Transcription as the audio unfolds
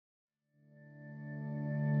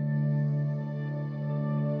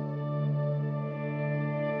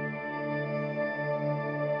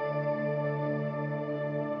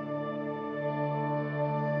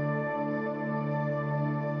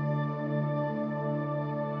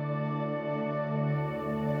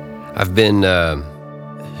I've been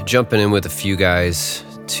jumping in with a few guys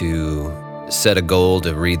to set a goal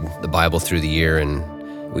to read the Bible through the year,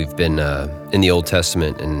 and we've been in the Old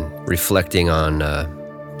Testament and reflecting on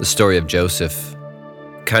the story of Joseph,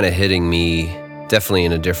 kind of hitting me definitely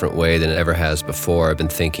in a different way than it ever has before. I've been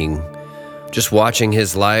thinking, just watching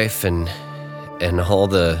his life and all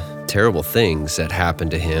the terrible things that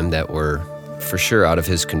happened to him that were for sure out of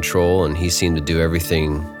his control, and he seemed to do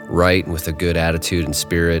everything right with a good attitude and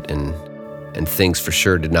spirit, and things for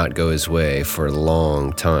sure did not go his way for a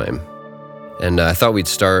long time. And I thought we'd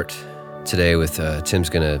start today with Tim's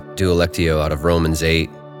going to do a Lectio out of Romans 8,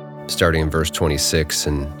 starting in verse 26,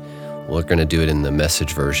 and we're going to do it in the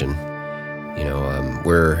Message version. You know,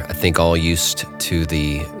 we're, I think, all used to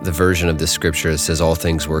the version of this scripture that says all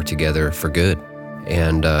things work together for good.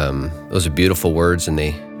 And those are beautiful words, and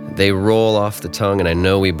they roll off the tongue, and I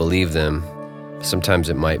know we believe them. Sometimes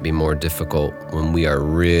it might be more difficult when we are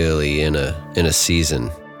really in a season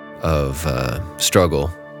of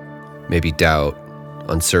struggle, maybe doubt,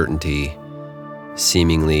 uncertainty.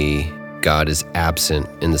 Seemingly, God is absent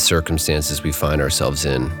in the circumstances we find ourselves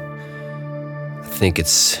in. I think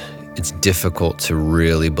it's difficult to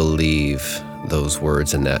really believe those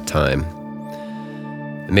words in that time.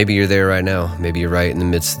 And maybe you're there right now. Maybe you're right in the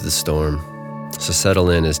midst of the storm. So settle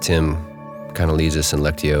in as Tim kind of leads us in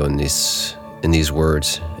Lectio in these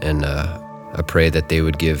words, and I pray that they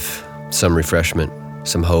would give some refreshment,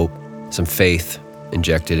 some hope, some faith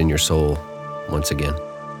injected in your soul once again.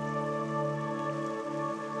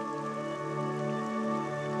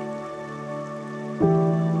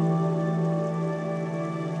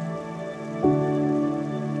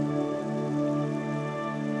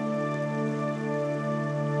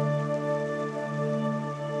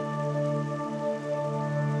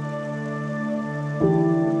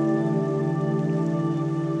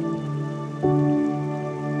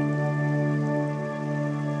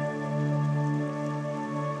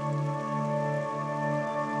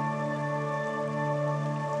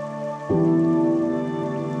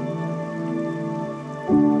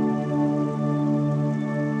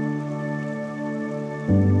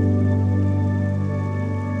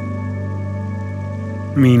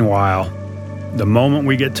 Meanwhile, the moment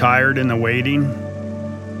we get tired in the waiting,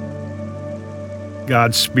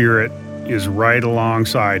 God's Spirit is right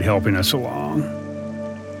alongside helping us along.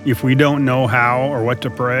 If we don't know how or what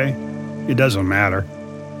to pray, it doesn't matter.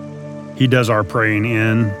 He does our praying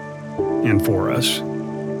in and for us,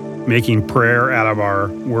 making prayer out of our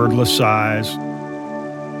wordless sighs,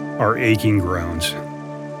 our aching groans.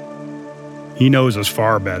 He knows us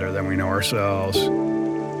far better than we know ourselves,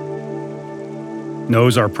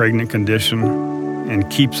 knows our pregnant condition, and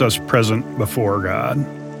keeps us present before God.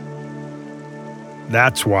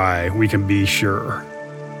 That's why we can be sure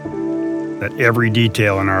that every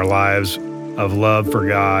detail in our lives of love for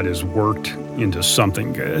God is worked into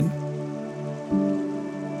something good.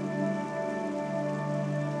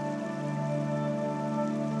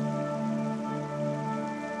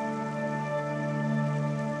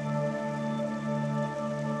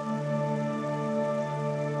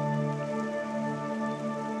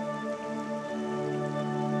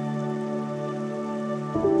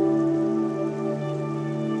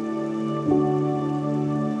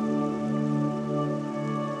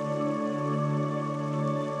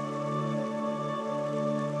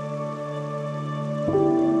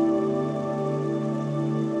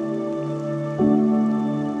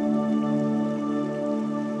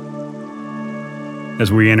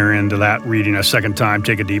 As we enter into that reading a second time,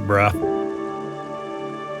 take a deep breath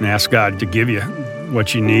and ask God to give you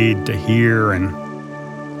what you need to hear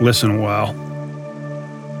and listen well,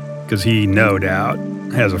 because He no doubt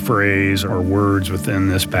has a phrase or words within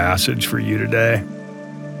this passage for you today.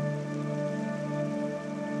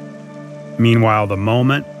 Meanwhile, the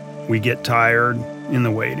moment we get tired in the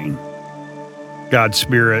waiting, God's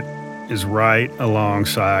Spirit is right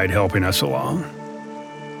alongside helping us along.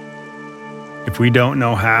 If we don't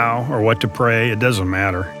know how or what to pray, it doesn't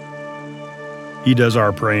matter. He does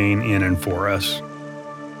our praying in and for us,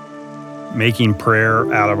 making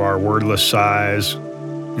prayer out of our wordless sighs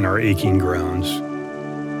and our aching groans.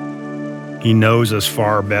 He knows us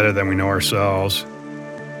far better than we know ourselves,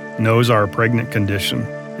 knows our pregnant condition,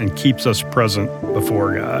 and keeps us present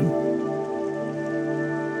before God.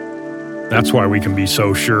 That's why we can be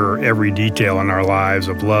so sure every detail in our lives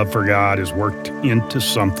of love for God is worked into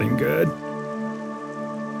something good.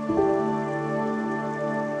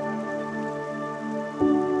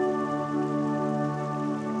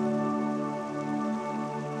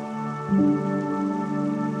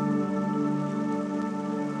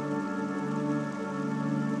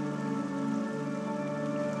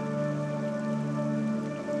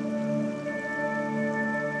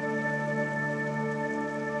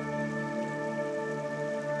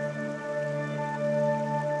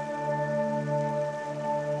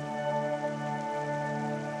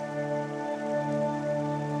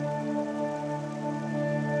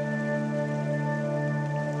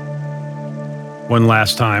 one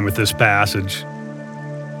last time with this passage.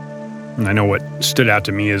 And I know what stood out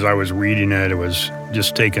to me as I was reading it, it was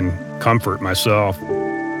just taking comfort myself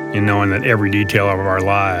in knowing that every detail of our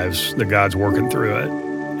lives, that God's working through it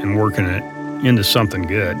and working it into something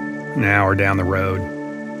good now or down the road.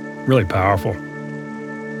 Really powerful.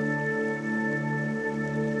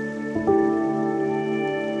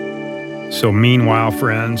 So meanwhile,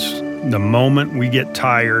 friends, the moment we get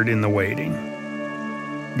tired in the waiting,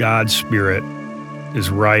 God's Spirit is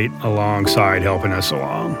right alongside helping us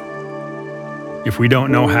along. If we don't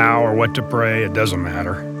know how or what to pray, it doesn't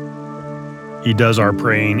matter. He does our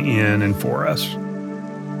praying in and for us,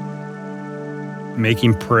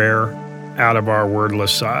 making prayer out of our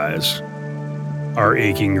wordless sighs, our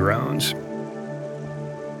aching groans.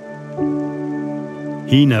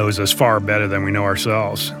 He knows us far better than we know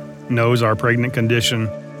ourselves, knows our pregnant condition,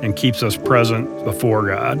 and keeps us present before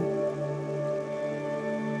God.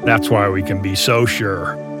 That's why we can be so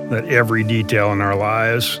sure that every detail in our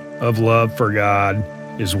lives of love for God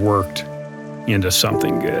is worked into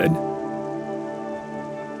something good.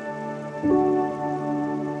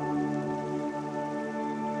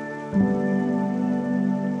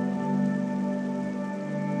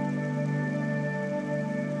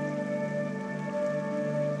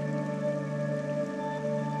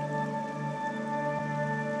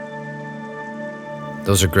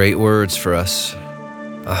 Those are great words for us.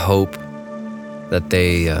 I hope that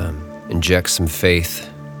they inject some faith,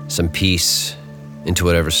 some peace into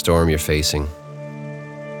whatever storm you're facing.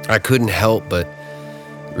 I couldn't help but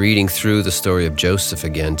reading through the story of Joseph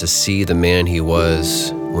again to see the man he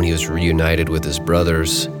was when he was reunited with his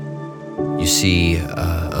brothers. You see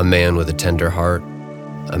a man with a tender heart,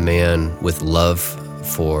 a man with love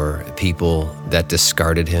for people that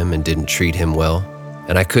discarded him and didn't treat him well.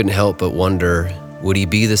 And I couldn't help but wonder, would he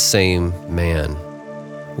be the same man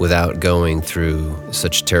without going through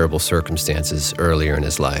such terrible circumstances earlier in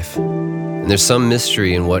his life? And there's some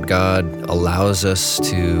mystery in what God allows us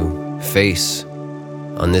to face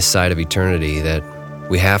on this side of eternity that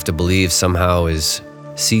we have to believe somehow is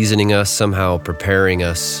seasoning us, somehow preparing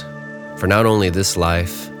us for not only this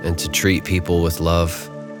life and to treat people with love,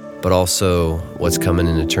 but also what's coming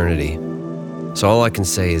in eternity. So all I can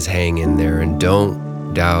say is hang in there and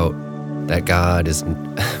don't doubt that God is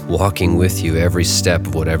walking with you every step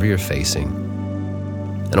of whatever you're facing.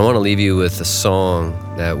 And I want to leave you with a song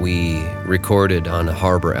that we recorded on a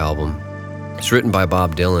Harbor album. It's written by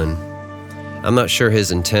Bob Dylan. I'm not sure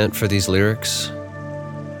his intent for these lyrics,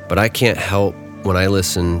 but I can't help when I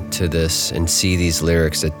listen to this and see these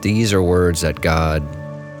lyrics that these are words that God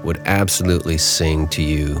would absolutely sing to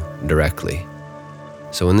you directly.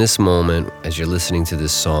 So in this moment, as you're listening to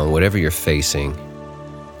this song, whatever you're facing,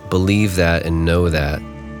 believe that and know that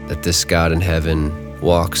this God in heaven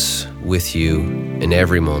walks with you in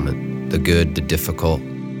every moment, the good, the difficult,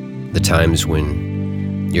 the times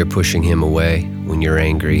when you're pushing him away, when you're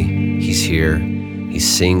angry. He's here. He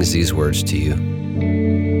sings these words to you.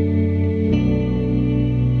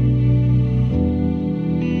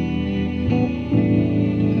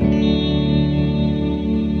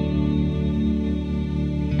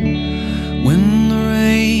 When the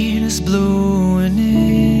rain is blowing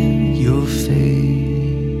in your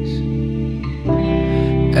face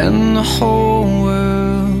and the whole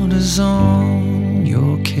world is on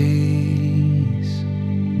your case,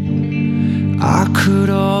 I could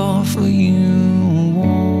offer you a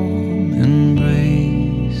warm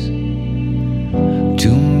embrace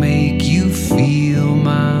to make you feel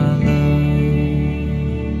my love.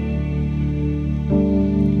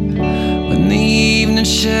 When the evening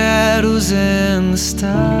shadows and the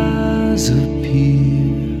stars appear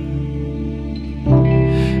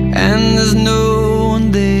and there's no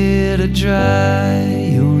one there to dry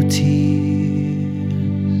your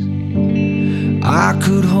tears, I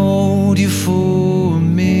could hold you for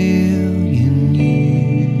 1,000,000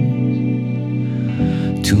 years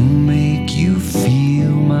to make you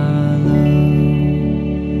feel my love.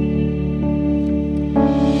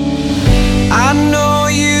 I know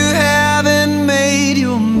you haven't made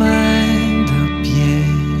your mind up yet,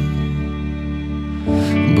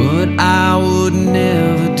 but I would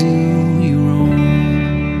never do you wrong.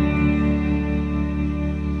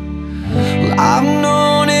 Well, I've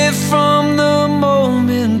known it from the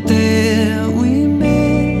moment that we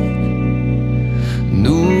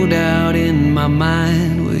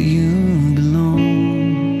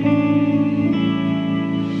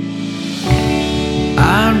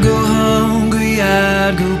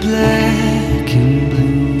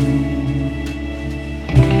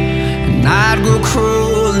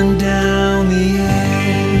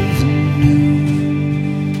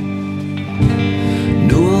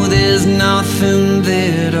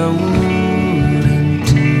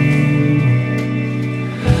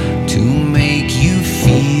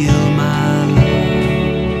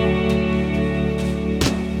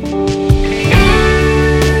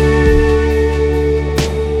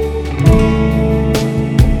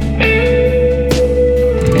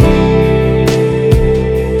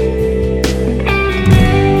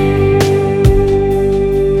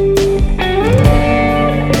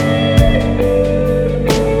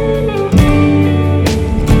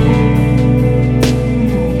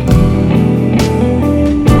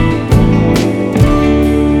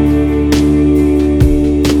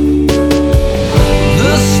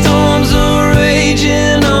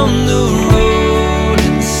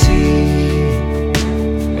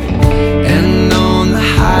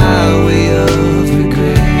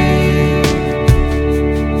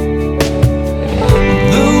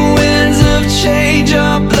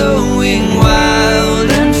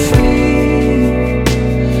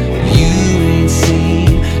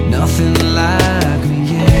like me,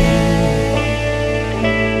 yeah.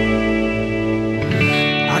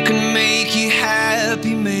 I can make you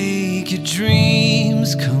happy, make your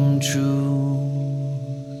dreams come true.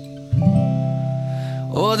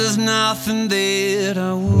 Oh, there's nothing that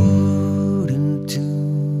I wouldn't do.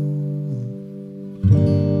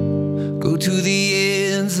 Go to the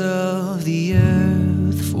ends of the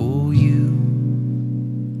earth for you,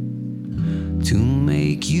 to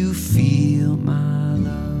make you feel my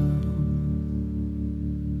love,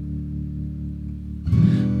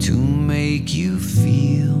 to make you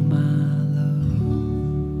feel my love.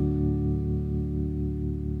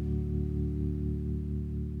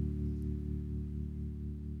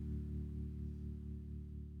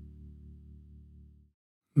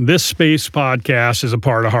 This Space podcast is a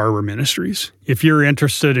part of Harbor Ministries. If you're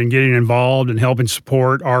interested in getting involved and helping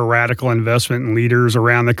support our radical investment in leaders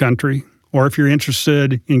around the country, or if you're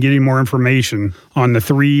interested in getting more information on the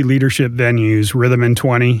 3 leadership venues, Rhythm in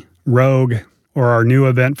 20, Rogue, or our new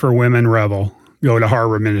event for women, Revel, go to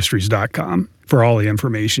harborministries.com for all the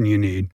information you need.